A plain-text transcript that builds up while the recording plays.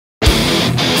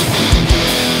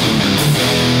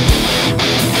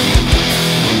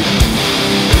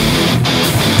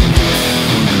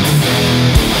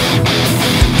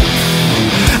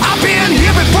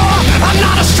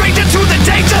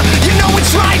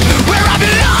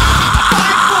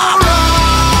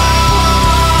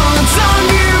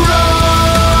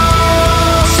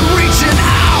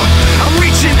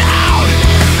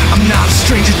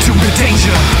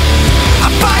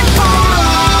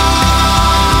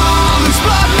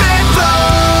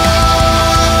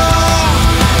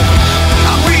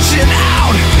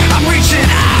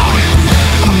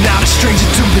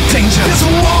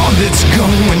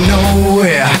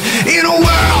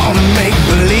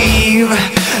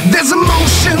There's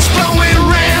emotions flowing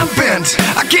rampant.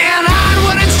 I can't hide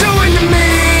what it's doing to me.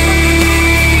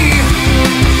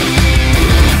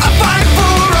 I fight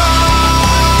for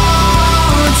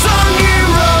all unsung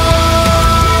heroes.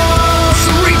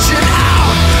 I'm reaching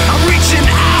out, I'm reaching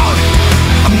out.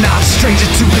 I'm not a stranger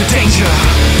to the danger.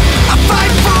 I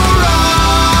fight for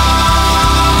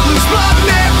all whose blood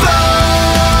may flow.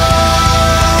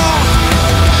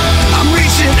 I'm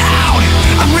reaching out,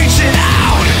 I'm reaching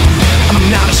out. I'm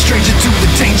not a stranger to the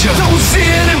danger. Those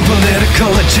hidden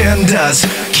political agendas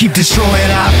keep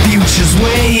destroying our future's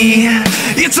way.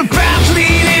 It's a path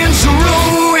leading to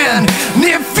ruin, and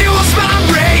it fuels my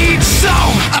rage. So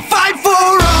I fight